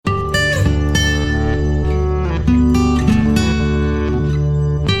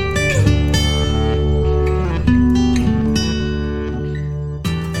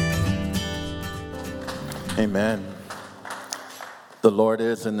The Lord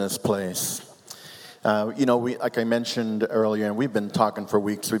is in this place. Like I mentioned earlier, and we've been talking for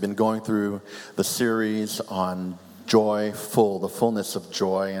weeks, we've been going through the series on joy, the fullness of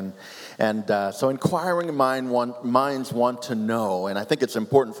joy. So inquiring minds want to know, and I think it's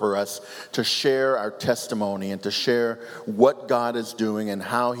important for us to share our testimony and to share what God is doing and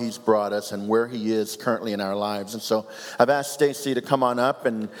how He's brought us and where He is currently in our lives. And so I've asked Stacy to come on up,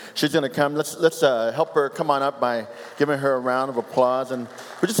 and she's going to come. Let's help her come on up by giving her a round of applause. And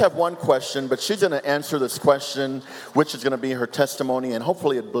we just have one question, but she's going to answer this question, which is going to be her testimony, and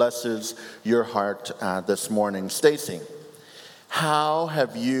hopefully it blesses your heart this morning. Stacy, how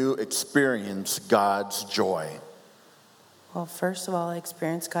have you experienced God's joy? Well, first of all, I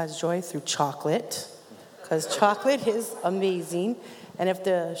experienced God's joy through chocolate, because chocolate is amazing. And if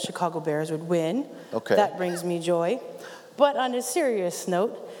the Chicago Bears would win, that brings me joy. But on a serious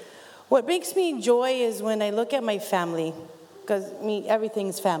note, what makes me joy is when I look at my family, because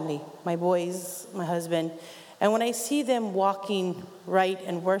everything's family, my boys, my husband. And when I see them walking right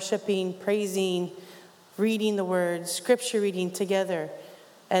and worshiping, praising, reading the word, scripture reading together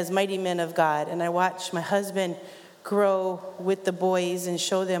as mighty men of God. And I watch my husband grow with the boys and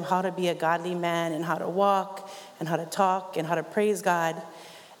show them how to be a godly man and how to walk and how to talk and how to praise God.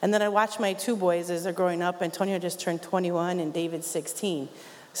 And then I watch my two boys as they're growing up. Antonio just turned 21 and David's 16.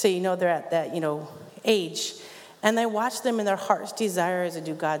 So they're at that, age. And I watch them and their heart's desire is to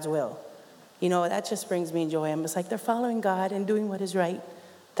do God's will. That just brings me joy. I'm just like, they're following God and doing what is right.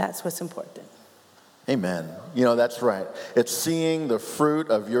 That's what's important. Amen. That's right. It's seeing the fruit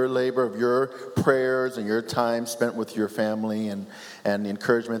of your labor, of your prayers and your time spent with your family and the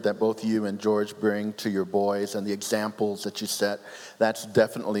encouragement that both you and George bring to your boys and the examples that you set. That's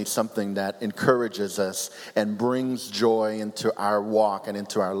definitely something that encourages us and brings joy into our walk and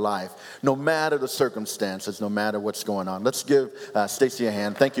into our life, no matter the circumstances, no matter what's going on. Let's give Stacy a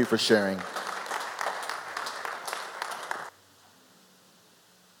hand. Thank you for sharing.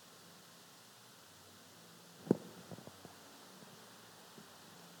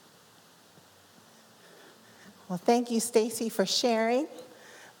 Well, thank you, Stacy, for sharing.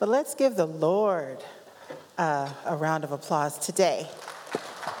 But let's give the Lord a round of applause today.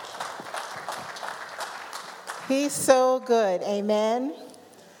 He's so good. Amen.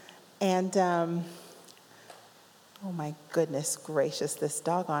 And, oh my goodness gracious, this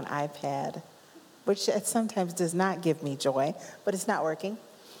doggone iPad, which sometimes does not give me joy, but it's not working.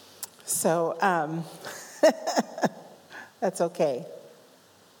 So that's okay.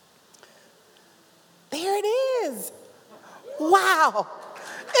 There it is. Wow.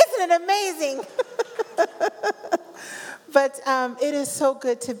 Isn't it amazing? But it is so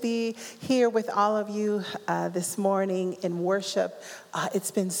good to be here with all of you this morning in worship.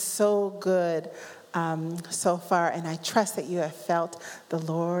 It's been so good so far, and I trust that you have felt the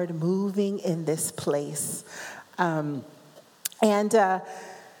Lord moving in this place.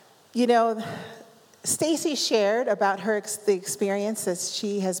 Stacy shared about the experience that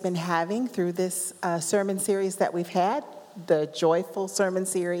she has been having through this sermon series that we've had, the Joyful Sermon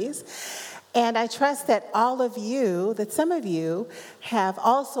Series. And I trust that some of you have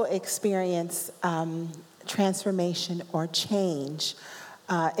also experienced transformation or change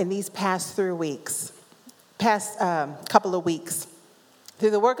in these past couple of weeks.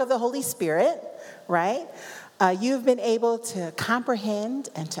 Through the work of the Holy Spirit, right? You've been able to comprehend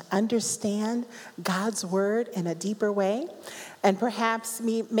and to understand God's word in a deeper way, and perhaps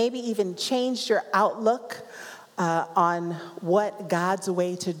maybe even changed your outlook on what God's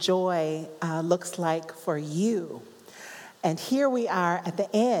way to joy looks like for you. And here we are at the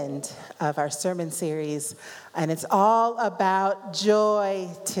end of our sermon series, and it's all about joy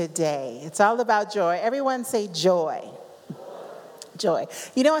today. It's all about joy. Everyone say joy. Joy.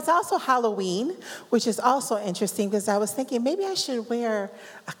 It's also Halloween, which is also interesting because I was thinking maybe I should wear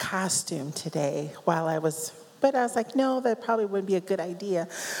a costume today but I was like, no, that probably wouldn't be a good idea.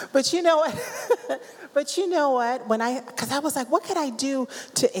 But you know what? Because I was like, what could I do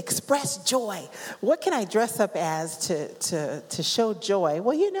to express joy? What can I dress up as to show joy?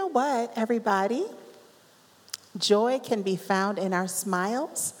 Well, you know what, everybody? Joy can be found in our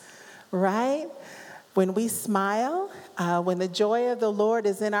smiles, right? When we smile, when the joy of the Lord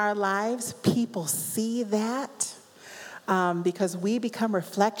is in our lives, people see that because we become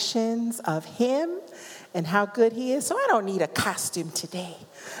reflections of Him and how good He is. So I don't need a costume today.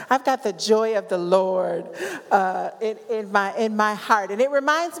 I've got the joy of the Lord in my heart. And it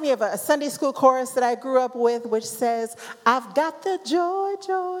reminds me of a Sunday school chorus that I grew up with, which says, I've got the joy,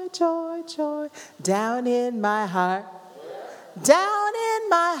 joy, joy, joy down in my heart. Down in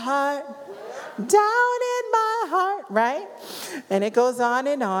my heart. down in my heart, right? And it goes on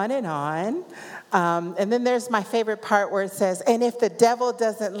and on and on. And then there's my favorite part where it says, and if the devil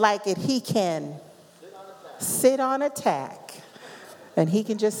doesn't like it, he can sit on attack. And he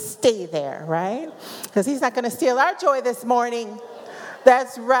can just stay there, right? Because he's not going to steal our joy this morning.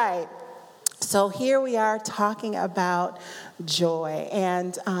 That's right. So here we are talking about joy.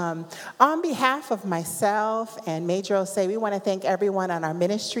 And on behalf of myself and Major Osei, we want to thank everyone on our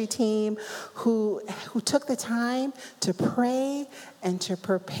ministry team who took the time to pray and to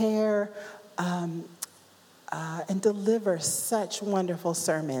prepare and deliver such wonderful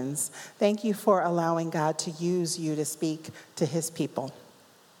sermons. Thank you for allowing God to use you to speak to his people.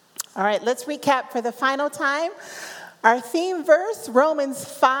 All right, let's recap for the final time. Our theme verse, Romans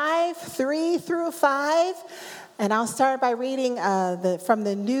 5:3-5. And I'll start by reading from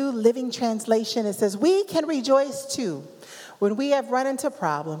the New Living Translation. It says, we can rejoice too when we have run into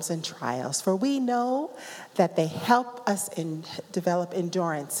problems and trials, for we know that they help us develop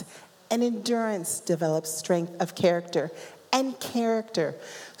endurance. And endurance develops strength of character. And character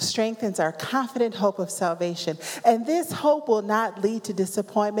strengthens our confident hope of salvation. And this hope will not lead to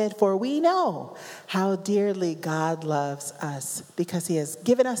disappointment, for we know how dearly God loves us because he has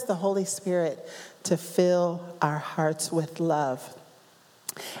given us the Holy Spirit to fill our hearts with love.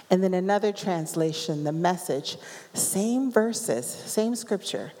 And then another translation, the Message, same verses, same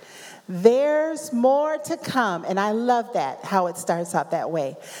scripture. There's more to come. And I love that, how it starts out that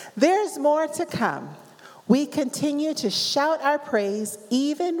way. There's more to come. We continue to shout our praise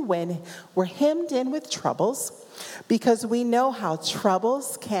even when we're hemmed in with troubles, because we know how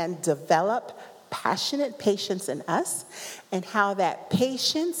troubles can develop passionate patience in us, and how that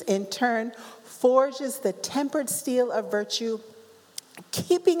patience in turn forges the tempered steel of virtue,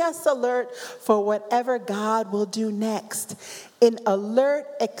 keeping us alert for whatever God will do next. In alert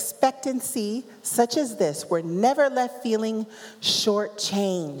expectancy such as this, we're never left feeling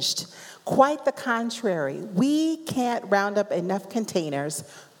shortchanged. Quite the contrary, we can't round up enough containers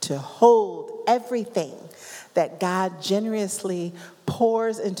to hold everything that God generously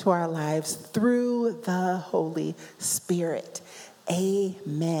pours into our lives through the Holy Spirit.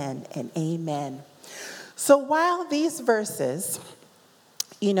 Amen and amen. So while these verses,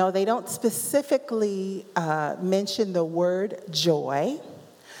 they don't specifically mention the word joy,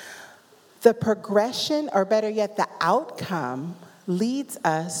 the progression, or better yet, the outcome, leads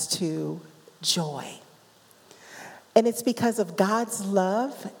us to joy. And it's because of God's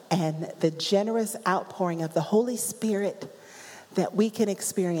love and the generous outpouring of the Holy Spirit that we can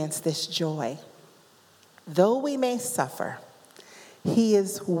experience this joy. Though we may suffer, he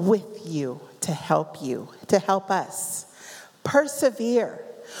is with you, to help us. Persevere,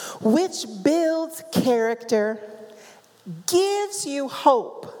 which builds character, gives you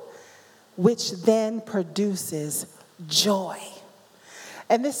hope, which then produces joy.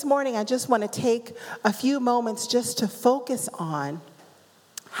 And this morning, I just want to take a few moments just to focus on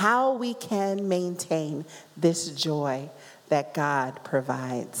how we can maintain this joy that God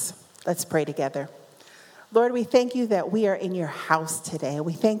provides. Let's pray together. Lord, we thank you that we are in your house today.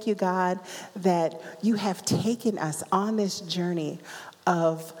 We thank you, God, that you have taken us on this journey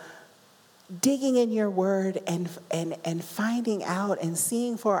of digging in your word and finding out and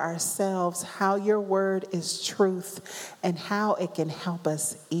seeing for ourselves how your word is truth and how it can help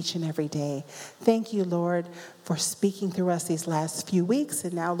us each and every day. Thank you, Lord, for speaking through us these last few weeks.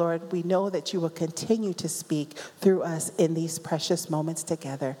 And now, Lord, we know that you will continue to speak through us in these precious moments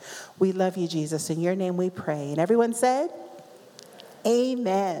together. We love you, Jesus. In your name we pray. And everyone said,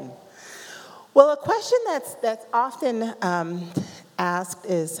 amen. Well, a question that's often asked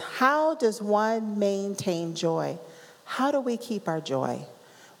is, how does one maintain joy? How do we keep our joy?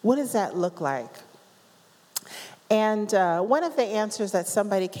 What does that look like? And one of the answers that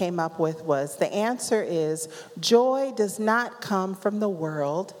somebody came up with was, the answer is, joy does not come from the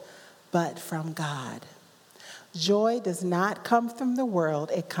world, but from God. Joy does not come from the world,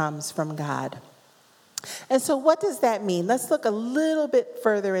 it comes from God. And so what does that mean? Let's look a little bit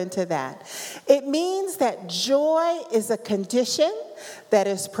further into that. It means that joy is a condition that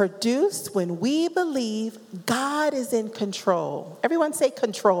is produced when we believe God is in control. Everyone say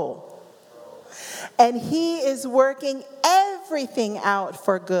control. And he is working everything out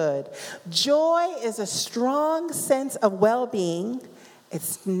for good. Joy is a strong sense of well-being.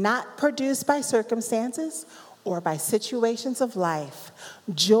 It's not produced by circumstances or by situations of life.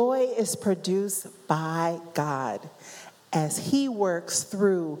 Joy is produced by God as he works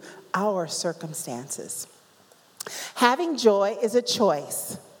through our circumstances. Having joy is a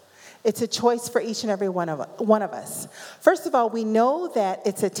choice. It's a choice for each and every one of us. First of all, we know that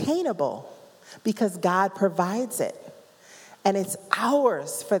it's attainable. because God provides it. And it's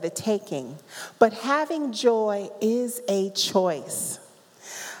ours for the taking. But having joy is a choice.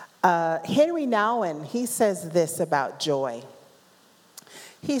 Henry Nouwen, he says this about joy.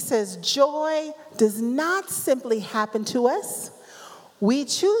 He says, joy does not simply happen to us. We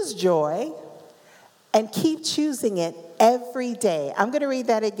choose joy and keep choosing it every day. I'm going to read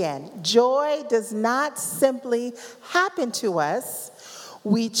that again. Joy does not simply happen to us.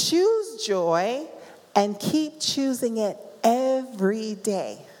 We choose joy and keep choosing it every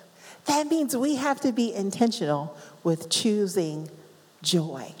day. That means we have to be intentional with choosing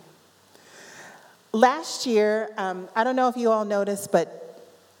joy. Last year, I don't know if you all noticed, but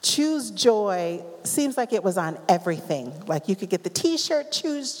Choose Joy seems like it was on everything. Like you could get the t-shirt,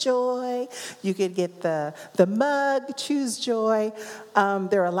 Choose Joy. You could get the mug, Choose Joy.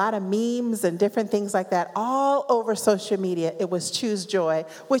 There are a lot of memes and different things like that all over social media. It was Choose Joy,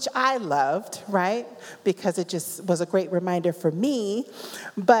 which I loved, right? Because it just was a great reminder for me.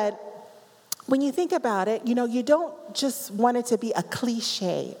 But when you think about it, you don't just want it to be a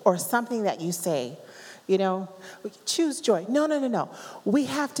cliche or something that you say. Choose joy. No. We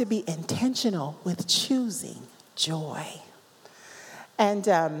have to be intentional with choosing joy. And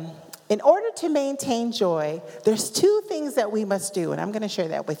in order to maintain joy, there's two things that we must do, and I'm going to share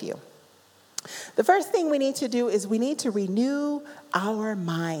that with you. The first thing we need to do is we need to renew our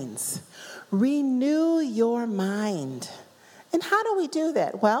minds. Renew your mind. And how do we do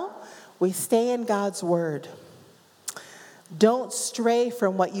that? Well, we stay in God's word. Don't stray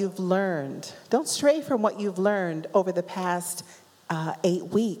from what you've learned. Don't stray from what you've learned over the past 8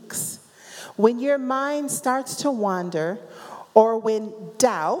 weeks. When your mind starts to wander, or when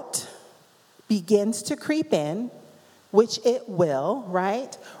doubt begins to creep in, which it will,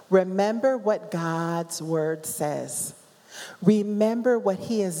 right? Remember what God's word says. Remember what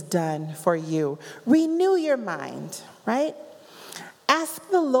he has done for you. Renew your mind, right? Ask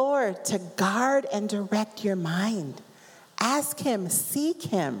the Lord to guard and direct your mind. Ask him, seek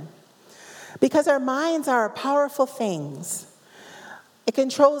him. Because our minds are powerful things. It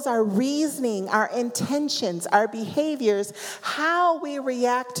controls our reasoning, our intentions, our behaviors, how we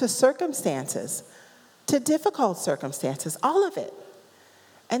react to circumstances, to difficult circumstances, all of it.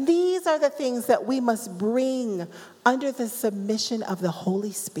 And these are the things that we must bring under the submission of the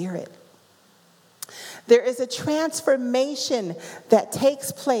Holy Spirit. There is a transformation that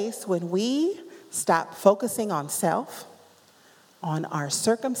takes place when we stop focusing on self, on our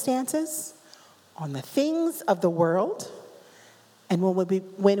circumstances, on the things of the world, and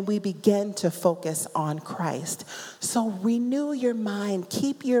when we begin to focus on Christ. So renew your mind.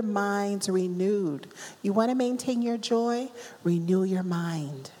 Keep your minds renewed. You want to maintain your joy? Renew your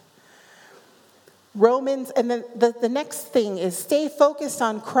mind. Romans, and then the next thing is stay focused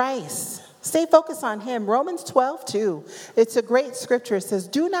on Christ. Stay focused on him. Romans 12:2. It's a great scripture. It says,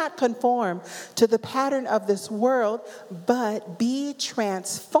 do not conform to the pattern of this world, but be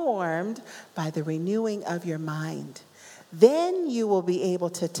transformed by the renewing of your mind. Then you will be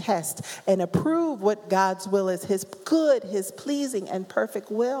able to test and approve what God's will is, his good, his pleasing, and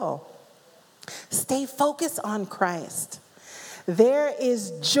perfect will. Stay focused on Christ. There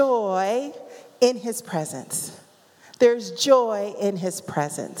is joy in his presence. There's joy in his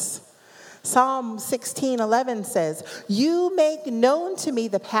presence. Psalm 16:11 says, you make known to me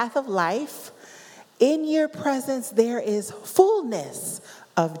the path of life. In your presence there is fullness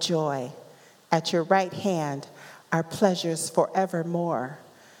of joy. At your right hand are pleasures forevermore.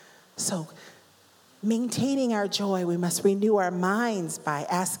 So maintaining our joy, we must renew our minds by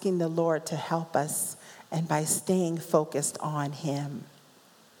asking the Lord to help us and by staying focused on him.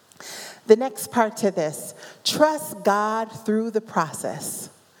 The next part to this, trust God through the process.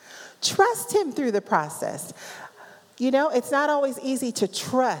 Trust him through the process. It's not always easy to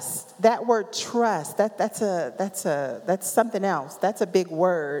trust. That word trust, that's something else. That's a big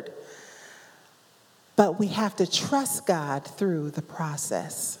word. But we have to trust God through the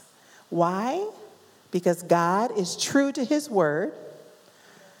process. Why? Because God is true to his word.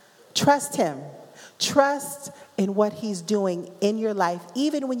 Trust him. Trust in what he's doing in your life,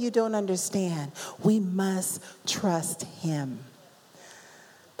 even when you don't understand. We must trust him.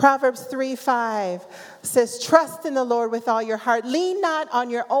 Proverbs 3:5 says, trust in the Lord with all your heart. Lean not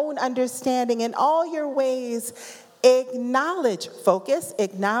on your own understanding. In all your ways, acknowledge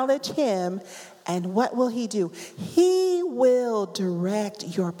him. And what will he do? He will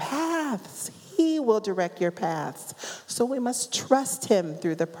direct your paths. He will direct your paths. So we must trust him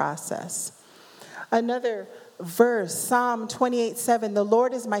through the process. Another verse, Psalm 28:7, the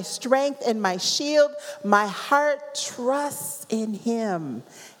Lord is my strength and my shield. My heart trusts in him,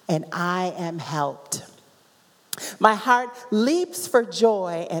 and I am helped. My heart leaps for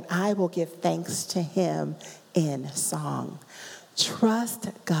joy, and I will give thanks to him in song. Trust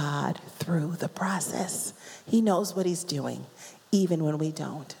God through the process. He knows what he's doing, even when we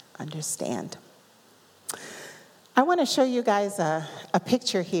don't understand. I want to show you guys a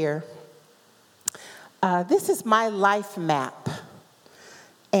picture here. This is my life map.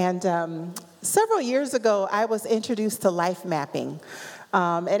 And several years ago, I was introduced to life mapping.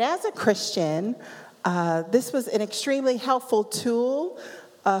 And as a Christian, this was an extremely helpful tool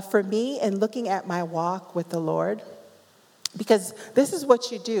for me in looking at my walk with the Lord. Because this is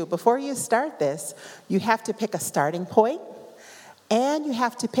what you do. Before you start this, you have to pick a starting point, and you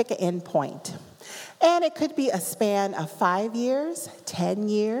have to pick an end point. And it could be a span of 5 years, 10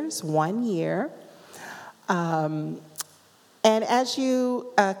 years, 1 year. And as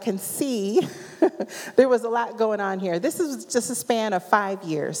you can see, there was a lot going on here. This is just a span of 5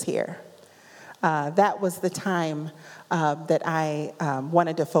 years here. That was the time that I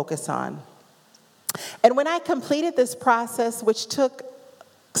wanted to focus on. And when I completed this process, which took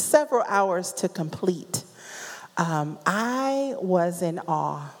several hours to complete, I was in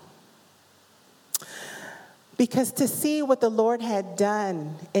awe. Because to see what the Lord had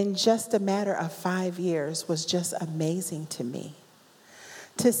done in just a matter of 5 years was just amazing to me.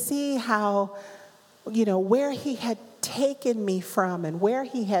 To see how, where he had taken me from and where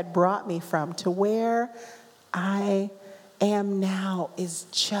he had brought me from to where I am now is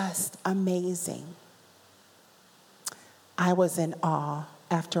just amazing. I was in awe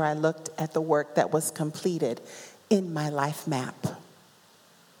after I looked at the work that was completed in my life map.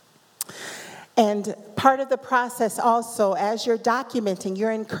 And part of the process also, as you're documenting,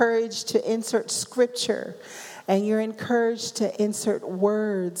 you're encouraged to insert scripture, and you're encouraged to insert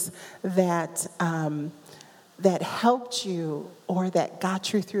words that helped you or that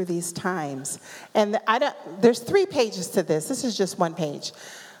got you through these times. And there's 3 pages to this. This is just 1 page.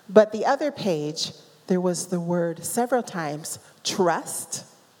 But the other page, there was the word several times, trust,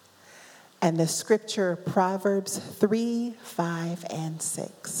 and the scripture Proverbs 3, 5, and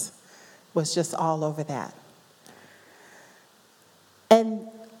 6 was just all over that. And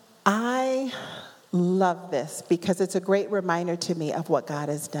I love this because it's a great reminder to me of what God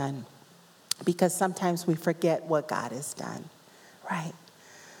has done. Because sometimes we forget what God has done, right?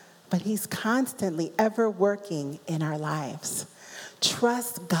 But he's constantly ever working in our lives.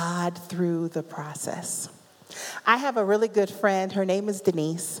 Trust God through the process. I have a really good friend. Her name is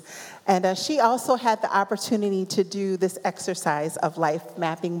Denise. And she also had the opportunity to do this exercise of life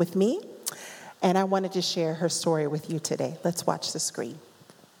mapping with me. And I wanted to share her story with you today. Let's watch the screen.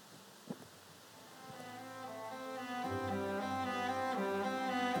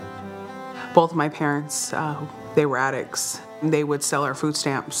 Both my parents, they were addicts. They would sell our food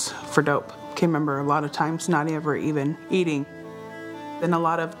stamps for dope. Can remember a lot of times not ever even eating. And a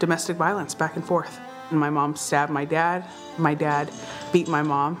lot of domestic violence back and forth. And my mom stabbed my dad. My dad beat my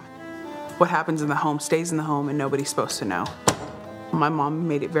mom. What happens in the home stays in the home, and nobody's supposed to know. My mom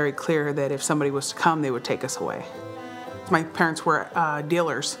made it very clear that if somebody was to come, they would take us away. My parents were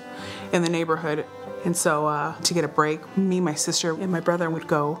dealers in the neighborhood. And so to get a break, me, my sister, and my brother would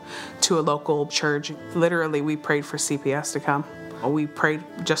go to a local church. Literally, we prayed for CPS to come. We prayed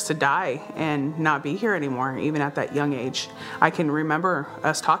just to die and not be here anymore, even at that young age. I can remember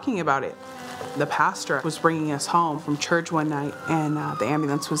us talking about it. The pastor was bringing us home from church one night, and the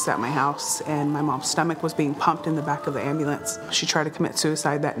ambulance was at my house, and my mom's stomach was being pumped in the back of the ambulance. She tried to commit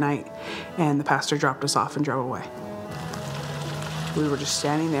suicide that night, and the pastor dropped us off and drove away. We were just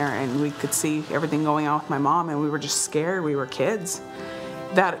standing there, and we could see everything going on with my mom, and we were just scared. We were kids.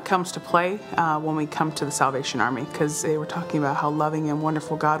 That comes to play when we come to the Salvation Army, because they were talking about how loving and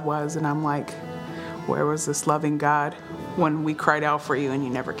wonderful God was, and I'm like, where was this loving God when we cried out for you and you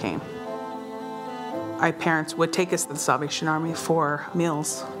never came? My parents would take us to the Salvation Army for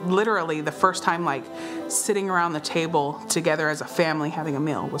meals. Literally, the first time, sitting around the table together as a family having a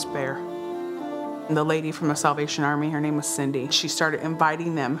meal was there. And the lady from the Salvation Army, her name was Cindy, she started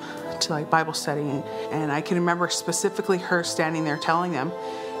inviting them to Bible study. And I can remember specifically her standing there telling them,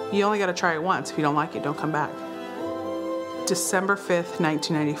 you only got to try it once. If you don't like it, don't come back. December 5th,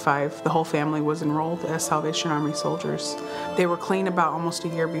 1995, the whole family was enrolled as Salvation Army soldiers. They were clean about almost a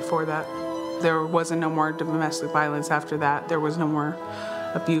year before that. There wasn't no more domestic violence after that. There was no more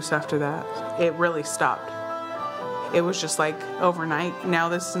abuse after that. It really stopped. It was just overnight. Now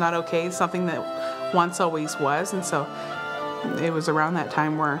this is not okay. Something that once always was. And so it was around that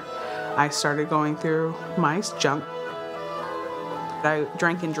time where I started going through my junk. I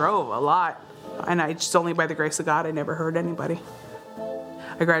drank and drove a lot. And just only by the grace of God, I never hurt anybody.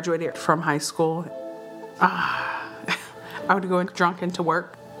 I graduated from high school. I would go drunk into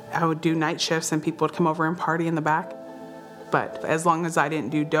work. I would do night shifts and people would come over and party in the back. But as long as I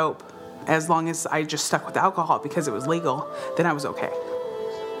didn't do dope, as long as I just stuck with alcohol because it was legal, then I was okay.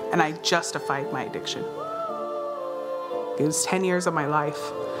 And I justified my addiction. It was 10 years of my life.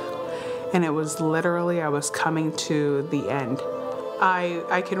 And it was literally, I was coming to the end.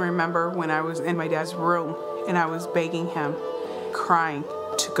 I can remember when I was in my dad's room and I was begging him, crying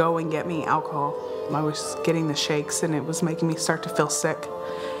to go and get me alcohol. I was getting the shakes and it was making me start to feel sick.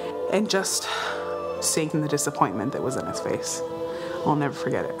 And just seeing the disappointment that was in his face. I'll never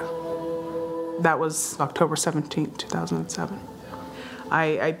forget it. That was October 17th, 2007.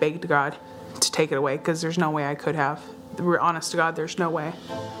 I begged God to take it away because there's no way I could have. Honest to God, there's no way.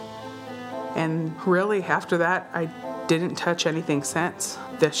 And really, after that, I didn't touch anything since.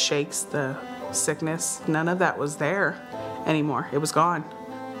 The shakes, the sickness, none of that was there anymore. It was gone.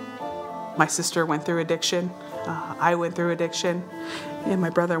 My sister went through addiction. I went through addiction. And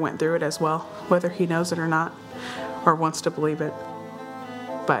my brother went through it as well, whether he knows it or not, or wants to believe it.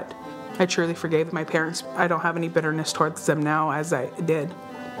 But I truly forgave my parents. I don't have any bitterness towards them now as I did.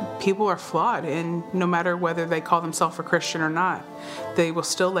 People are flawed, and no matter whether they call themselves a Christian or not, they will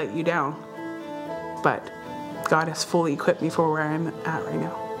still let you down. But God has fully equipped me for where I'm at right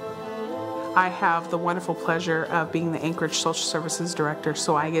now. I have the wonderful pleasure of being the Anchorage Social Services Director,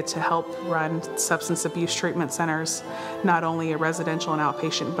 so I get to help run substance abuse treatment centers, not only a residential and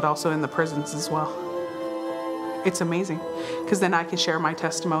outpatient, but also in the prisons as well. It's amazing, because then I can share my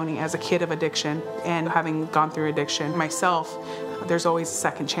testimony as a kid of addiction and having gone through addiction myself. There's always a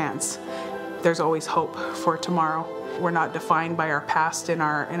second chance. There's always hope for tomorrow. We're not defined by our past and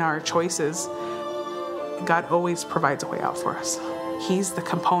our choices. God always provides a way out for us. He's the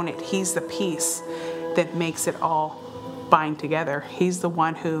component, He's the piece that makes it all bind together. He's the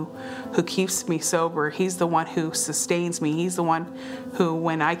one who keeps me sober. He's the one who sustains me. He's the one who,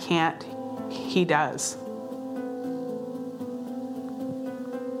 when I can't, He does.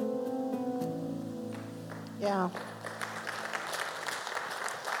 Yeah.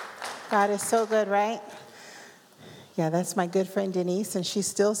 God is so good, right? Yeah, that's my good friend Denise, and she's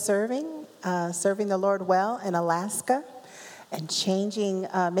still serving the Lord well in Alaska and changing,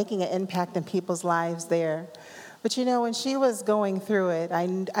 making an impact in people's lives there. But you know, when she was going through it,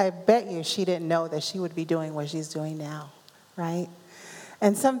 I bet you she didn't know that she would be doing what she's doing now, right?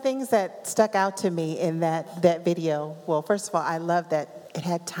 And some things that stuck out to me in that video, well, first of all, I love that it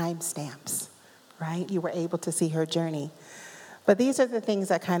had timestamps, right? You were able to see her journey. But these are the things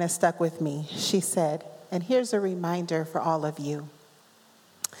that kind of stuck with me. She said, and here's a reminder for all of you.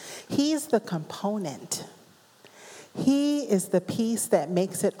 He's the component. He is the piece that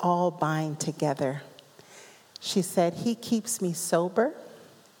makes it all bind together. She said, He keeps me sober.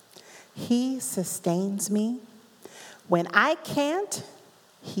 He sustains me. When I can't,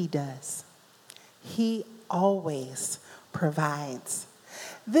 He does. He always provides.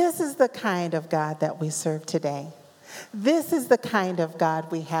 This is the kind of God that we serve today. This is the kind of God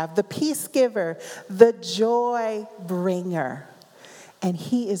we have, the peace giver, the joy bringer. And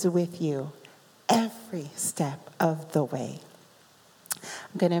He is with you every step of the way.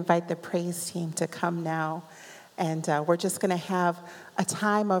 I'm going to invite the praise team to come now, and we're just going to have a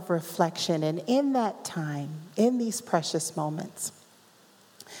time of reflection. And in that time, in these precious moments,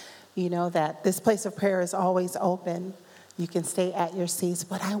 you know that this place of prayer is always open. You can stay at your seats,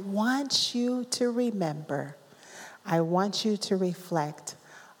 but I want you to remember, I want you to reflect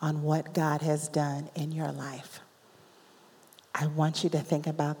on what God has done in your life. I want you to think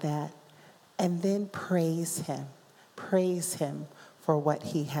about that and then praise Him. Praise Him for what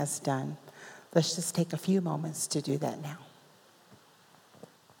He has done. Let's just take a few moments to do that now.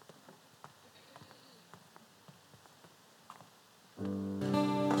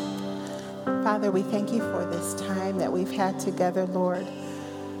 Father, we thank you for this time that we've had together, Lord,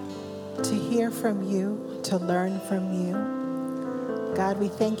 to hear from you, to learn from you. God, we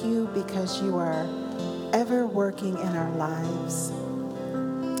thank you because you are ever working in our lives.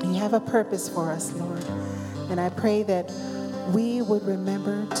 You have a purpose for us, Lord. And I pray that we would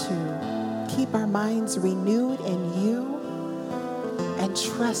remember to keep our minds renewed in you and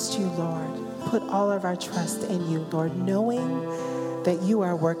trust you, Lord. Put all of our trust in you, Lord, knowing that you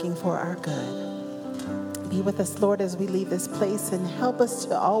are working for our good. Be with us, Lord, as we leave this place, and help us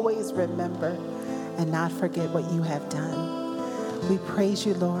to always remember and not forget what you have done. We praise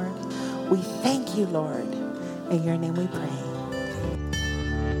you, Lord. We thank you, Lord. In your name we pray.